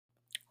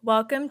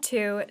Welcome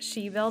to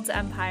She Builds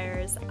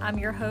Empires. I'm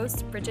your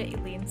host, Bridget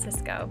Eileen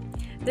Cisco.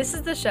 This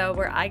is the show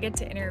where I get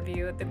to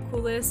interview the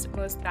coolest,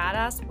 most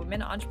badass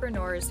women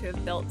entrepreneurs who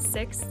have built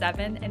 6,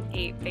 7, and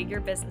 8-figure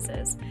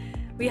businesses.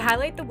 We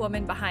highlight the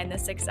woman behind the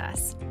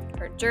success,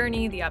 her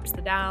journey, the ups,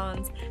 the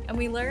downs, and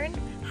we learn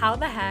how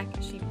the heck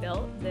she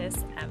built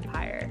this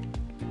empire.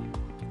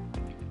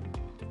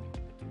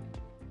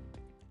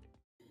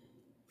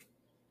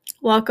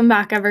 Welcome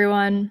back,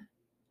 everyone.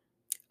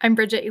 I'm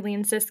Bridget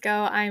Eileen Cisco.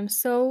 I am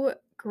so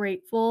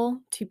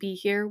grateful to be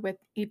here with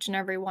each and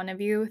every one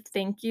of you.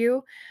 Thank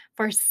you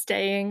for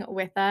staying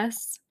with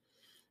us.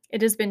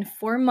 It has been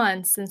 4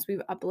 months since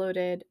we've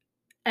uploaded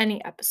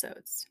any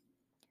episodes.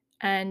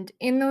 And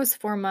in those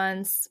 4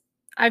 months,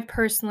 I've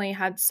personally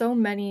had so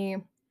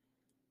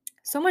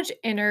much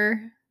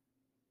inner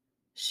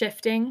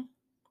shifting,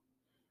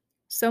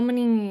 so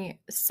many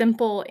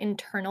simple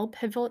internal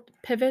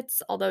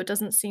pivots, although it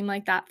doesn't seem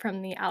like that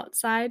from the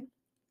outside.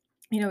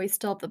 We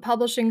still have the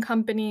publishing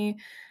company.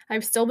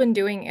 I've still been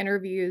doing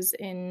interviews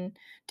in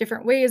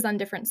different ways on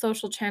different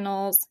social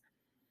channels.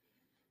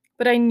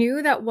 But I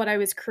knew that what I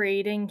was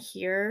creating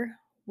here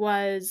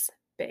was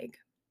big.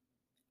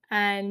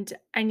 And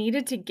I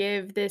needed to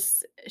give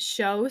this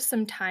show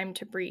some time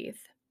to breathe.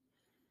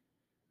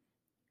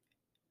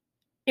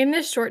 In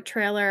this short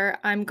trailer,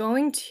 I'm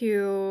going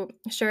to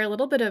share a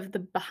little bit of the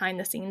behind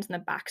the scenes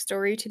and the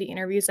backstory to the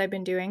interviews I've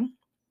been doing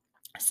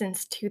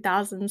since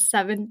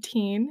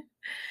 2017.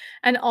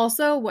 And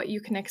also what you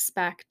can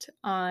expect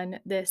on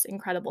this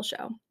incredible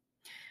show.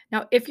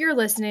 Now, if you're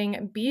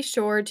listening, be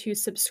sure to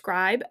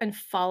subscribe and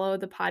follow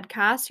the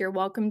podcast. You're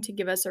welcome to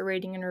give us a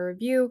rating and a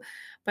review,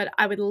 but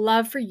I would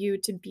love for you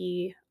to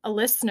be a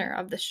listener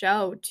of the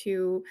show,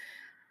 to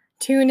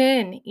tune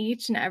in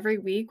each and every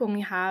week when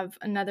we have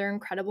another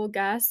incredible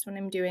guest, when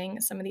I'm doing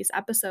some of these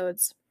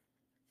episodes.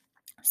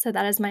 So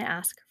that is my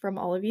ask from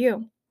all of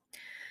you.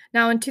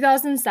 Now, in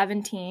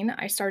 2017,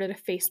 I started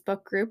a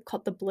Facebook group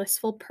called the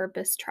Blissful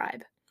Purpose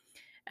Tribe.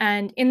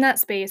 And in that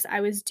space, I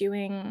was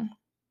doing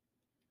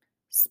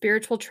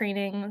spiritual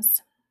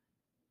trainings,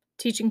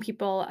 teaching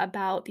people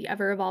about the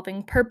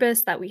ever-evolving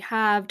purpose that we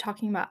have,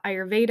 talking about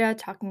Ayurveda,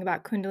 talking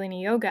about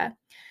Kundalini Yoga.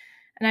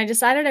 And I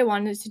decided I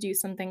wanted to do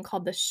something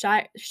called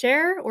the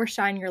Share or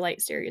Shine Your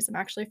Light series. I'm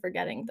actually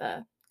forgetting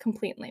the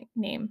complete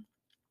name.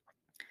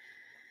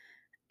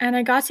 And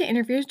I got to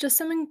interview just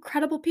some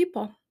incredible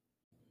people.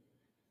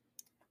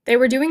 They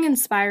were doing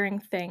inspiring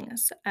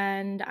things,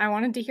 and I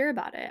wanted to hear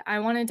about it. I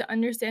wanted to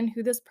understand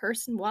who this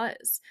person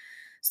was.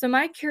 So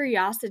my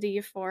curiosity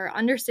for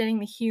understanding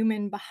the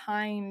human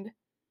behind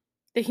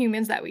the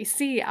humans that we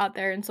see out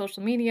there in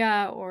social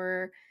media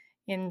or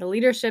in the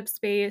leadership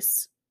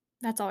space,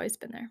 that's always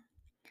been there.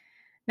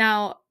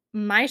 Now,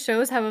 my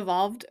shows have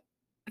evolved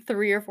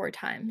 3 or 4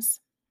 times.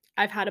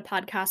 I've had a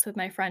podcast with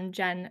my friend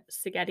Jen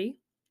Sigeti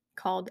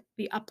called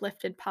The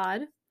Uplifted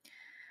Pod.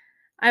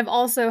 I've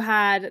also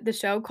had the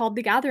show called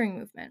The Gathering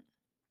Movement,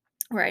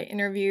 where I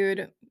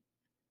interviewed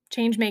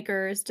change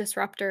makers,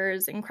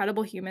 disruptors,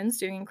 incredible humans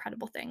doing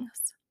incredible things.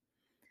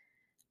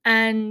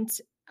 And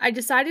I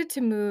decided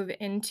to move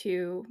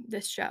into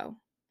this show,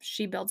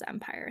 She Builds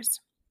Empires.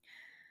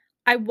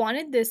 I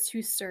wanted this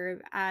to serve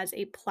as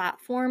a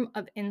platform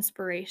of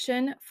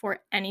inspiration for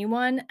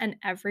anyone and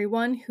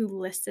everyone who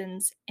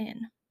listens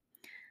in.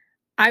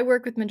 I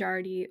work with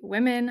majority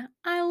women.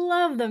 I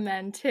love the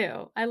men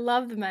too.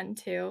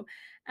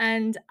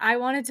 And I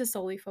wanted to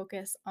solely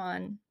focus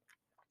on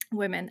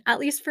women, at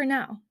least for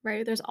now,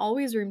 right? There's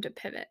always room to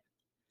pivot.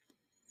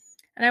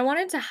 And I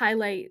wanted to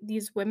highlight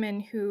these women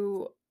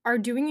who are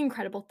doing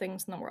incredible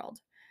things in the world.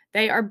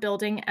 They are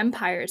building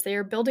empires. They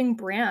are building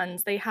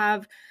brands. They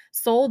have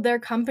sold their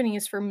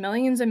companies for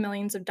millions and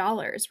millions of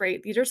dollars,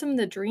 right? These are some of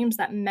the dreams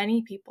that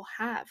many people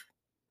have.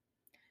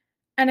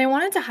 And I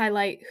wanted to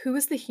highlight who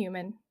is the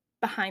human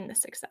behind the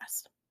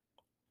success.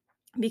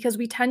 Because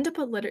we tend to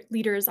put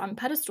leaders on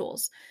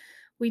pedestals.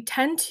 We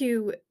tend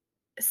to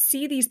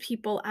see these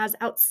people as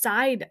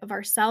outside of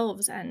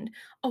ourselves and,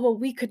 oh, well,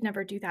 we could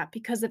never do that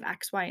because of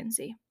X, Y, and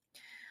Z.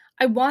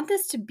 I want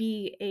this to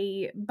be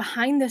a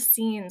behind the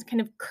scenes kind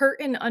of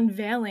curtain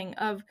unveiling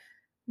of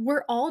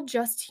we're all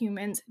just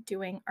humans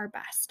doing our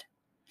best.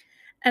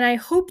 And I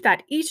hope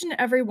that each and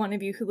every one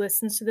of you who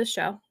listens to the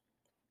show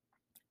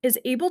is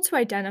able to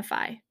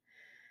identify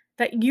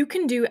that you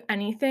can do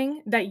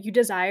anything that you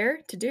desire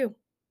to do.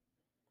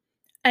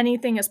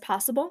 Anything is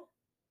possible.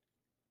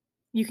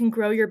 You can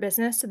grow your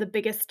business to the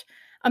biggest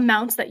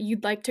amounts that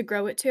you'd like to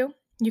grow it to.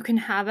 You can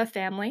have a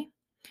family.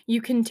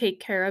 You can take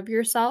care of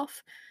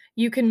yourself.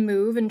 You can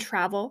move and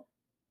travel.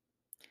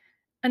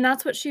 And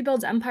that's what She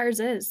Builds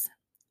Empires is.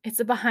 It's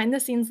a behind the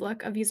scenes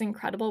look of these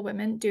incredible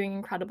women doing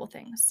incredible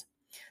things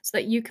so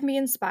that you can be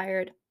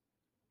inspired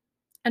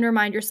and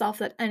remind yourself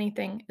that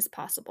anything is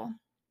possible.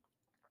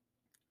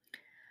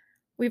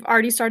 We've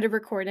already started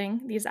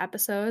recording these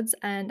episodes,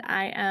 and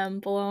I am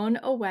blown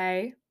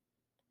away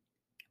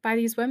by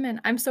these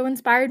women. I'm so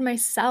inspired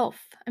myself.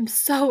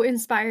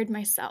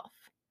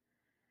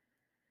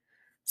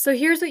 So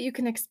here's what you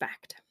can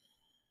expect.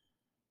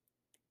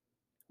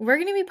 We're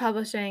going to be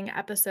publishing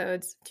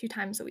episodes 2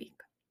 times a week.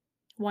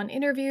 One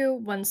interview,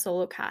 one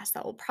solo cast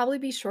that will probably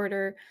be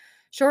shorter,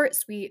 short,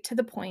 sweet, to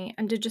the point,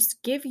 and to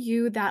just give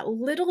you that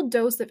little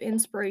dose of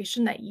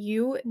inspiration that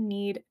you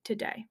need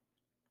today.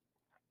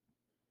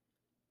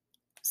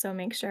 So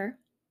make sure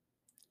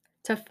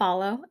to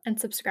follow and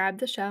subscribe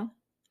the show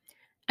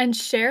and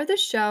share the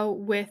show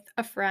with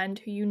a friend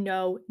who you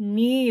know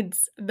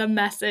needs the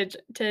message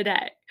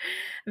today.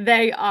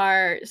 They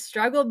are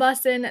struggle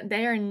busting,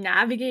 they are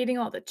navigating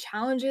all the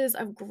challenges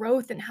of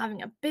growth and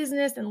having a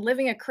business and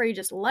living a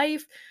courageous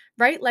life,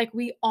 right? Like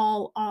we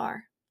all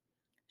are.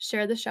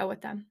 Share the show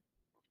with them.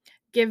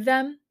 Give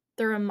them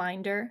the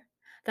reminder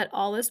that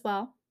all is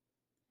well.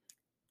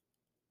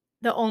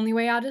 The only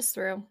way out is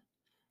through,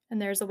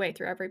 and there's a way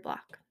through every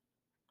block.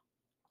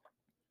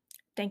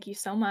 Thank you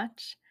so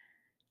much,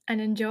 and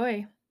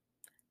enjoy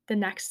the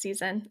next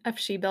season of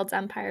She Builds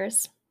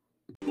Empires.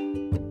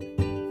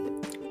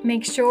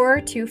 Make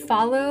sure to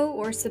follow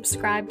or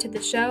subscribe to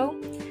the show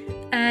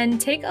and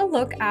take a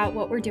look at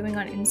what we're doing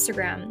on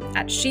Instagram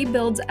at She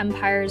Builds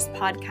Empires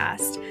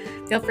Podcast.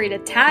 Feel free to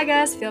tag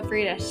us, feel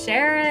free to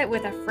share it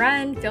with a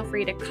friend, feel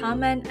free to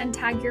comment and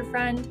tag your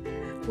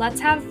friend.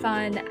 Let's have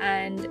fun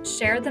and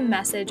share the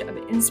message of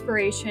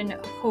inspiration,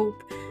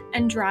 hope,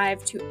 and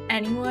drive to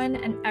anyone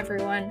and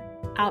everyone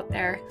out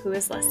there who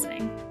is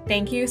listening.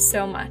 Thank you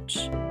so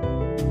much.